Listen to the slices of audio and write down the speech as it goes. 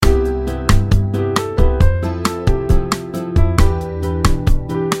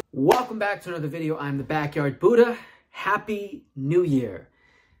back to another video. I'm the Backyard Buddha. Happy New Year.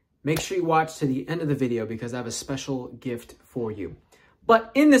 Make sure you watch to the end of the video because I have a special gift for you.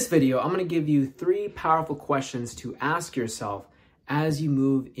 But in this video, I'm going to give you 3 powerful questions to ask yourself as you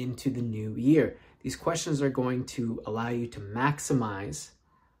move into the new year. These questions are going to allow you to maximize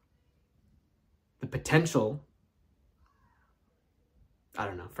the potential,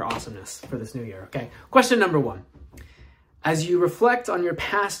 for awesomeness for this new year, okay? Question number 1. As you reflect on your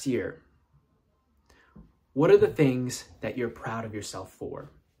past year, what are the things that you're proud of yourself for?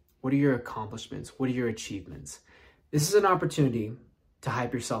 What are your accomplishments? What are your achievements? This is an opportunity to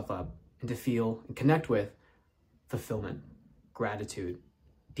hype yourself up and to feel and connect with fulfillment, gratitude,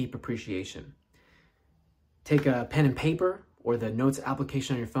 deep appreciation. Take a pen and paper or the notes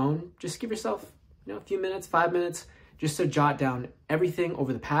application on your phone. Just give yourself a few minutes, 5 minutes, just to jot down everything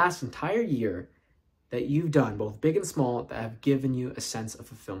over the past entire year that you've done, both big and small, that have given you a sense of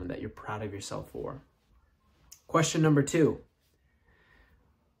fulfillment that you're proud of yourself for. Question number 2.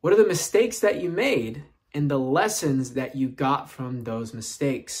 What are the mistakes that you made and the lessons that you got from those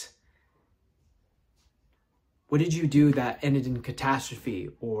mistakes? What did you do that ended in catastrophe?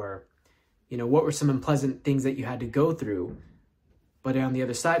 Or, what were some unpleasant things that you had to go through, but on the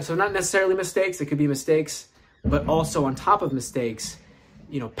other side? So not necessarily mistakes, it could be mistakes, but also on top of mistakes,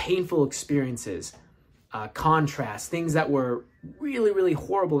 painful experiences, contrast, things that were really, really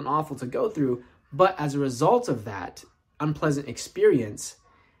horrible and awful to go through. But as a result of that unpleasant experience,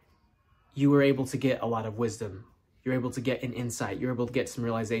 you were able to get a lot of wisdom. You're able to get an insight. You're able to get some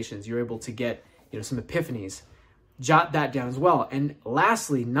realizations. You're able to get, some epiphanies. Jot that down as well. And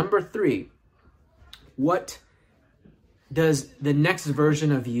lastly, number 3, what does the next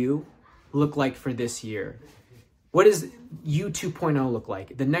version of you look like for this year? What does you 2.0 look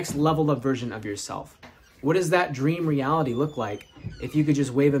like? The next level up version of yourself. What does that dream reality look like if you could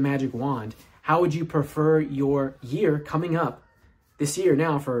just wave a magic wand? How would you prefer your year coming up this year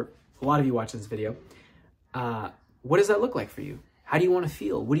now for a lot of you watching this video? What does that look like for you? How do you want to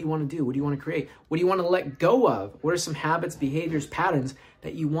feel? What do you want to do? What do you want to create? What do you want to let go of? What are some habits, behaviors, patterns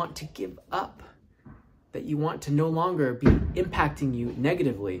that you want to give up? That you want to no longer be impacting you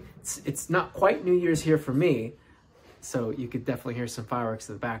negatively? It's not quite New Year's here for me, so you could definitely hear some fireworks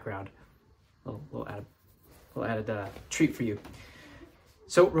in the background. Little added treat for you.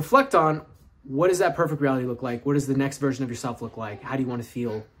 So reflect on, what does that perfect reality look like? What does the next version of yourself look like? How do you want to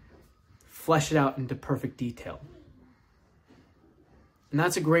feel? Flesh it out into perfect detail. And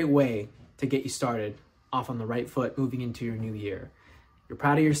that's a great way to get you started off on the right foot moving into your new year. You're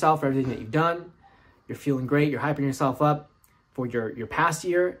proud of yourself for everything that you've done. You're feeling great. You're hyping yourself up for your past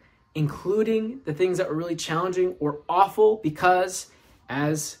year, including the things that were really challenging or awful, because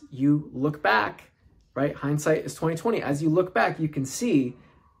as you look back, right? Hindsight is 20/20. As you look back, you can see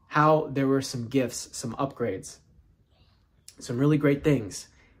how there were some gifts, some upgrades, some really great things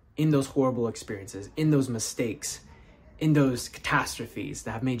in those horrible experiences, in those mistakes, in those catastrophes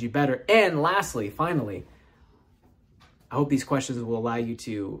that have made you better. And lastly, finally, I hope these questions will allow you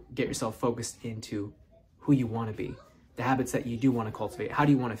to get yourself focused into who you want to be, the habits that you do want to cultivate. How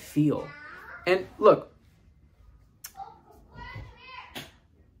do you want to feel? And look,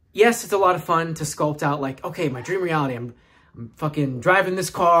 yes, it's a lot of fun to sculpt out like, okay, my dream reality, I'm fucking driving this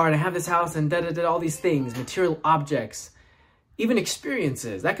car and I have this house and all these things, material objects, even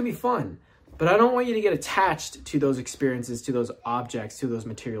experiences. That can be fun. But I don't want you to get attached to those experiences, to those objects, to those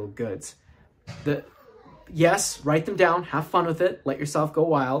material goods. Yes, write them down, have fun with it, let yourself go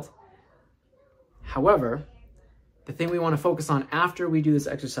wild. However, the thing we want to focus on after we do this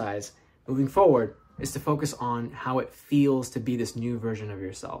exercise moving forward is to focus on how it feels to be this new version of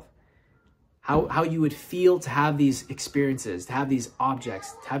yourself. How you would feel to have these experiences, to have these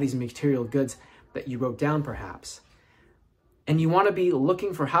objects, to have these material goods that you wrote down perhaps. And you want to be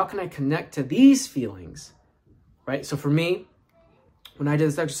looking for, how can I connect to these feelings, right? So for me, when I did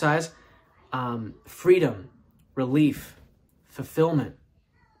this exercise, freedom, relief, fulfillment,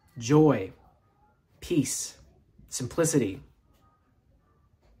 joy, peace, simplicity,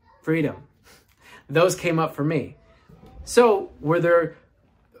 freedom. Those came up for me. So were there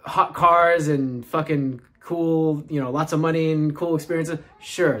hot cars and fucking cool, lots of money and cool experiences?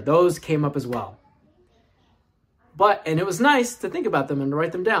 Sure, those came up as well. And it was nice to think about them and to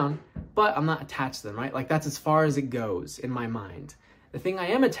write them down, but I'm not attached to them, right? Like that's as far as it goes in my mind. The thing I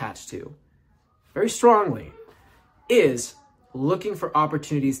am attached to, very strongly, is looking for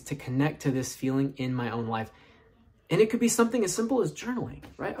opportunities to connect to this feeling in my own life. And it could be something as simple as journaling,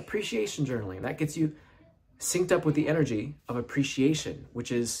 right? Appreciation journaling. That gets you synced up with the energy of appreciation,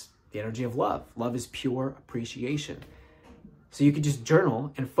 which is the energy of love. Love is pure appreciation. So you could just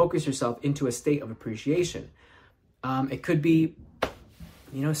journal and focus yourself into a state of appreciation. It could be,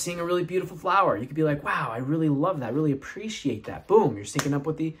 seeing a really beautiful flower. You could be like, wow, I really love that. I really appreciate that. Boom, you're syncing up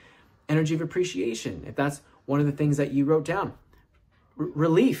with the energy of appreciation. If that's one of the things that you wrote down.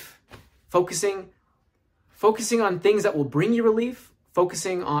 Relief, focusing on things that will bring you relief,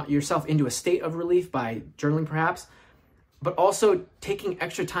 focusing on yourself into a state of relief by journaling perhaps, but also taking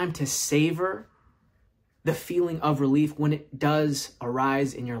extra time to savor the feeling of relief when it does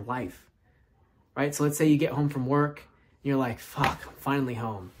arise in your life, right? So let's say you get home from work and you're like, fuck, I'm finally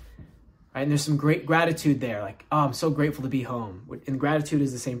home, right? And there's some great gratitude there. Like, oh, I'm so grateful to be home. And gratitude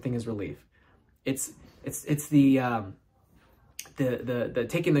is the same thing as relief. It's the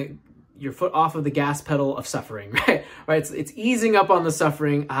taking your foot off of the gas pedal of suffering, right? Right. It's easing up on the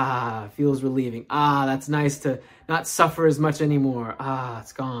suffering. Feels relieving. That's nice to not suffer as much anymore.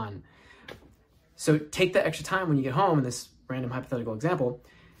 It's gone. So take that extra time when you get home in this random hypothetical example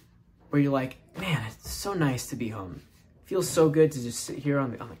where you're like, man, it's so nice to be home. It feels so good to just sit here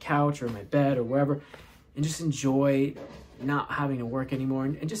on the couch or in my bed or wherever and just enjoy not having to work anymore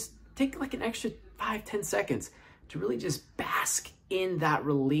and just take like an extra 5-10 seconds to really just bask in that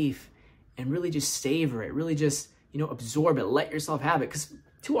relief and really just savor it, really just, absorb it, let yourself have it. Because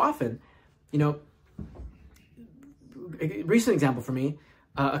too often, a recent example for me,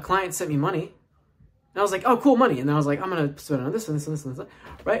 a client sent me money and I was like, oh, cool, money. And then I was like, I'm going to spend it on this and this and this and this,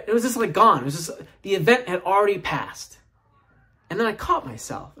 right? It was just like gone. It was just, the event had already passed. And then I caught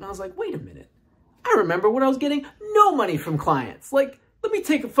myself and I was like, wait a minute. I remember when I was getting no money from clients. Like, let me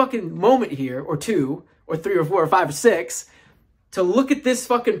take a fucking moment here or two or 3 or 4 or 5 or 6 to look at this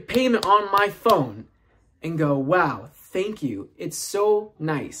fucking payment on my phone and go, wow, thank you. It's so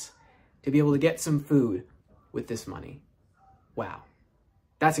nice to be able to get some food with this money. Wow.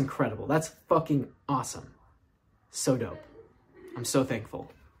 That's incredible. That's fucking awesome. So dope. I'm so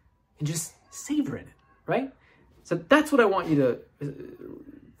thankful. And just savor it, right? So that's what I want you to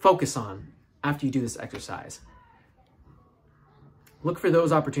focus on after you do this exercise. Look for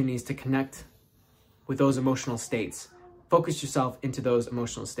those opportunities to connect with those emotional states. Focus yourself into those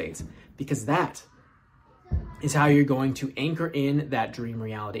emotional states because that is how you're going to anchor in that dream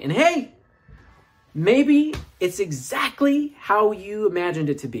reality. And hey, maybe it's exactly how you imagined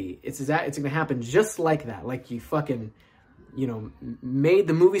it to be. It's going to happen just like that. Like you fucking, made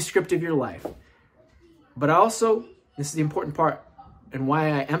the movie script of your life. But also, this is the important part and why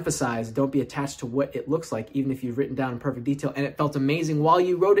I emphasize don't be attached to what it looks like, even if you've written down in perfect detail and it felt amazing while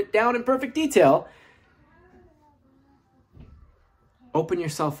you wrote it down in perfect detail. Open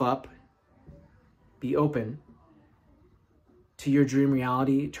yourself up. Be open to your dream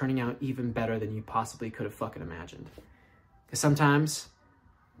reality turning out even better than you possibly could have fucking imagined. Because sometimes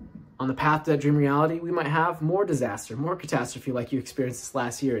on the path to that dream reality, we might have more disaster, more catastrophe like you experienced this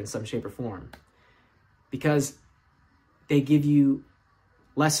last year in some shape or form. Because they give you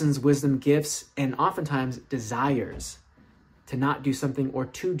lessons, wisdom, gifts, and oftentimes desires to not do something or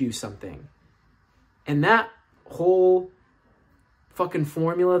to do something. And that whole fucking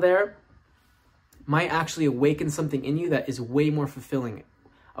formula there might actually awaken something in you that is way more fulfilling,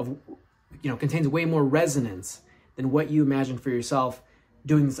 contains way more resonance than what you imagined for yourself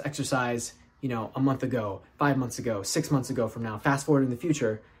doing this exercise, a month ago, 5 months ago, 6 months ago from now, fast forward in the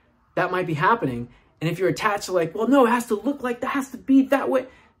future. That might be happening. And if you're attached to like, well, no, it has to look like that, has to be that way,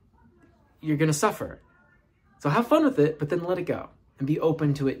 you're going to suffer. So have fun with it, but then let it go and be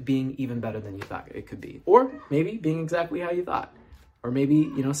open to it being even better than you thought it could be. Or maybe being exactly how you thought. Or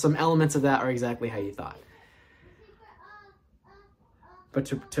maybe, some elements of that are exactly how you thought. But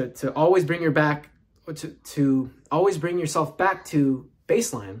to always bring to always bring yourself back to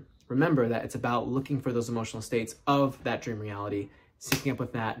baseline, remember that it's about looking for those emotional states of that dream reality, syncing up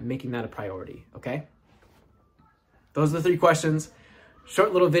with that, making that a priority, okay? Those are the 3 questions.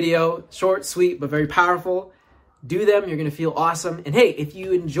 Short little video, short, sweet, but very powerful. Do them, you're gonna feel awesome. And hey, if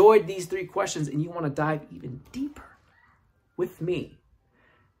you enjoyed these 3 questions and you wanna dive even deeper with me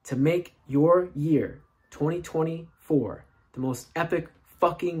to make your year 2024 the most epic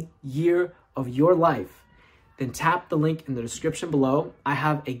fucking year of your life, then tap the link in the description below. I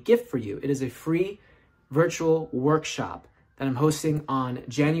have a gift for you. It is a free virtual workshop that I'm hosting on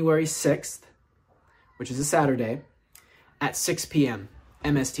January 6th, which is a Saturday, at 6 p.m.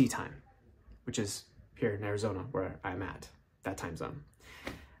 MST time, which is here in Arizona where I'm at, that time zone.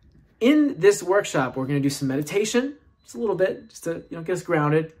 In this workshop, we're going to do some meditation, just a little bit, just to get us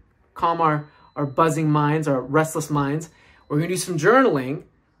grounded, calm our buzzing minds, our restless minds. We're going to do some journaling.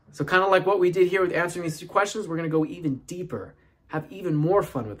 So kind of like what we did here with answering these 2 questions, we're going to go even deeper, have even more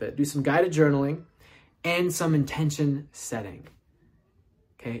fun with it, do some guided journaling. and some intention setting.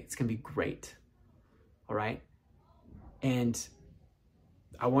 Okay, it's gonna be great. All right, and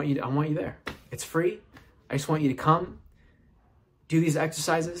I want you there. It's free. I just want you to come, do these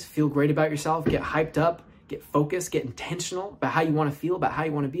exercises, feel great about yourself, get hyped up, get focused, get intentional about how you want to feel, about how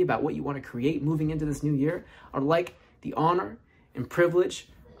you want to be, about what you want to create moving into this new year. I'd like the honor and privilege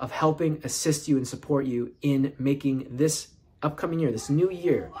of helping assist you and support you in making this upcoming year, this new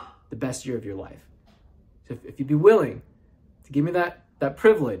year, the best year of your life. So if you'd be willing to give me that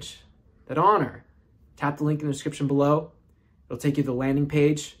privilege, that honor, tap the link in the description below. It'll take you to the landing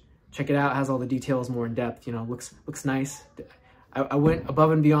page. Check it out. It has all the details more in depth. You know, looks nice. I went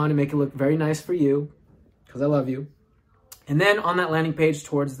above and beyond to make it look very nice for you because I love you. And then on that landing page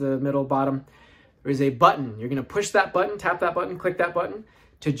towards the middle bottom, there is a button. You're going to push that button, tap that button, click that button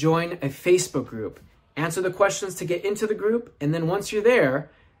to join a Facebook group. Answer the questions to get into the group. And then once you're there,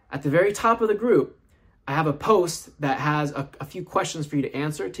 at the very top of the group, I have a post that has a few questions for you to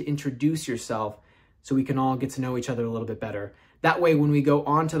answer to introduce yourself so we can all get to know each other a little bit better. That way, when we go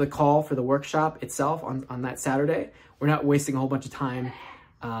on to the call for the workshop itself on that Saturday, we're not wasting a whole bunch of time.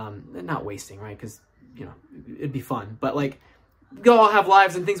 Not wasting, right? Because, you know, it'd be fun. But, like, we all have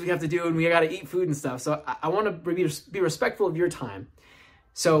lives and things we have to do, and we got to eat food and stuff. So I want to be respectful of your time.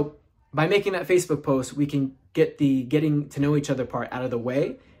 So by making that Facebook post, we can get the getting to know each other part out of the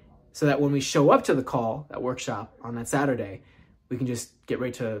way so that when we show up to the call, that workshop on that Saturday, we can just get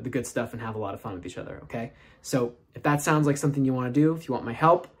right to the good stuff and have a lot of fun with each other, okay? So if that sounds like something you want to do, if you want my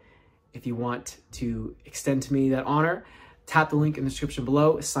help, if you want to extend to me that honor, tap the link in the description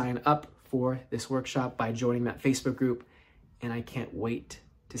below, sign up for this workshop by joining that Facebook group, and I can't wait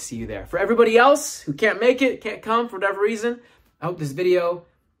to see you there. For everybody else who can't make it, can't come for whatever reason, I hope this video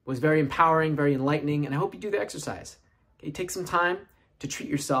was very empowering, very enlightening, and I hope you do the exercise. Okay, take some time to treat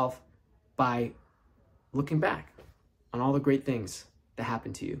yourself by looking back on all the great things that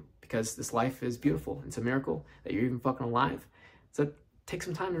happened to you, because this life is beautiful. It's a miracle that you're even fucking alive. So take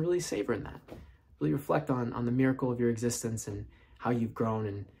some time to really savor in that. Really reflect on the miracle of your existence and how you've grown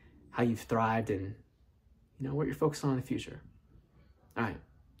and how you've thrived and, you know, what you're focused on in the future. All right.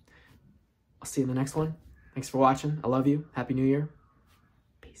 I'll see you in the next one. Thanks for watching. I love you. Happy New Year.